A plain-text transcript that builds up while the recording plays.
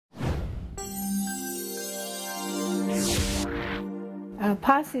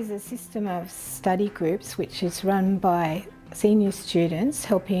PASS is a system of study groups which is run by senior students,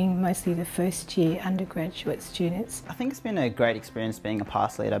 helping mostly the first year undergraduate students. I think it's been a great experience being a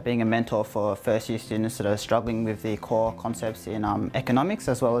PASS leader, being a mentor for first year students that are struggling with the core concepts in economics,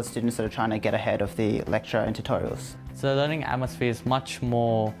 as well as students that are trying to get ahead of the lecture and tutorials. So the learning atmosphere is much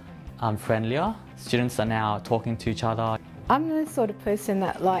more friendlier. Students are now talking to each other. I'm the sort of person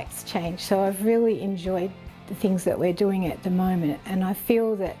that likes change, so I've really enjoyed the things that we're doing at the moment, and I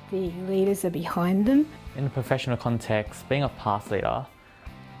feel that the leaders are behind them. In a professional context, being a PASS leader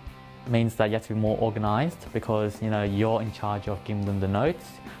means that you have to be more organised, because you're in charge of giving them the notes,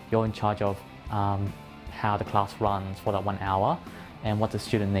 you're in charge of how the class runs for that 1 hour and what the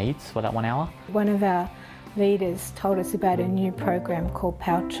student needs for that 1 hour. One of our leaders told us about a new program called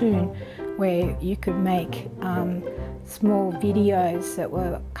Powtoon, where you could make small videos that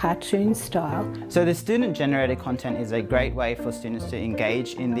were cartoon style. So the student generated content is a great way for students to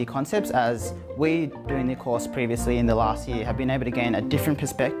engage in the concepts, as we, doing the course previously in the last year, have been able to gain a different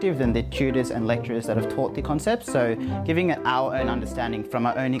perspective than the tutors and lecturers that have taught the concepts. So giving it our own understanding from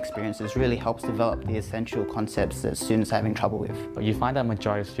our own experiences really helps develop the essential concepts that students are having trouble with. You find that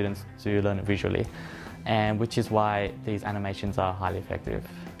majority of students do learn it visually, and which is why these animations are highly effective,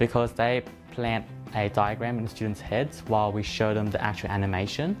 because they plant a diagram in the students' heads while we show them the actual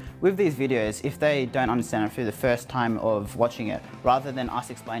animation. With these videos, if they don't understand it through the first time of watching it, rather than us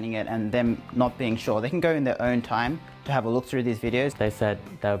explaining it and them not being sure, they can go in their own time to have a look through these videos. They said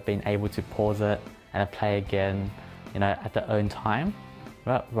they've been able to pause it and play again, at their own time,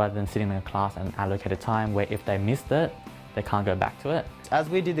 right? Rather than sitting in a class and allocated time where if they missed it, they can't go back to it. As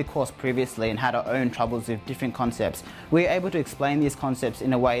we did the course previously and had our own troubles with different concepts, we were able to explain these concepts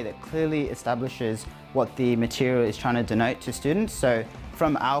in a way that clearly establishes what the material is trying to denote to students. So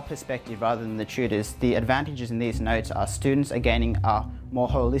from our perspective, rather than the tutors, the advantages in these notes are students are gaining a more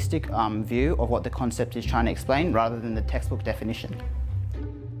holistic view of what the concept is trying to explain, rather than the textbook definition.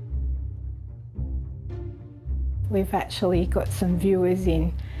 We've actually got some viewers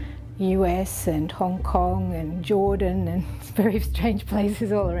in US and Hong Kong and Jordan and very strange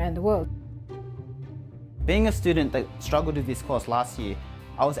places all around the world. Being a student that struggled with this course last year,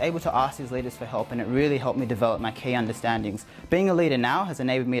 I was able to ask these leaders for help, and it really helped me develop my key understandings. Being a leader now has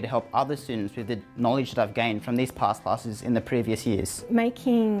enabled me to help other students with the knowledge that I've gained from these past classes in the previous years.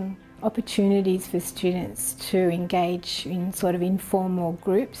 Making opportunities for students to engage in sort of informal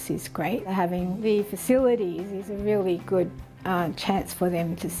groups is great. Having the facilities is a really good chance for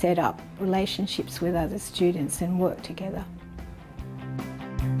them to set up relationships with other students and work together.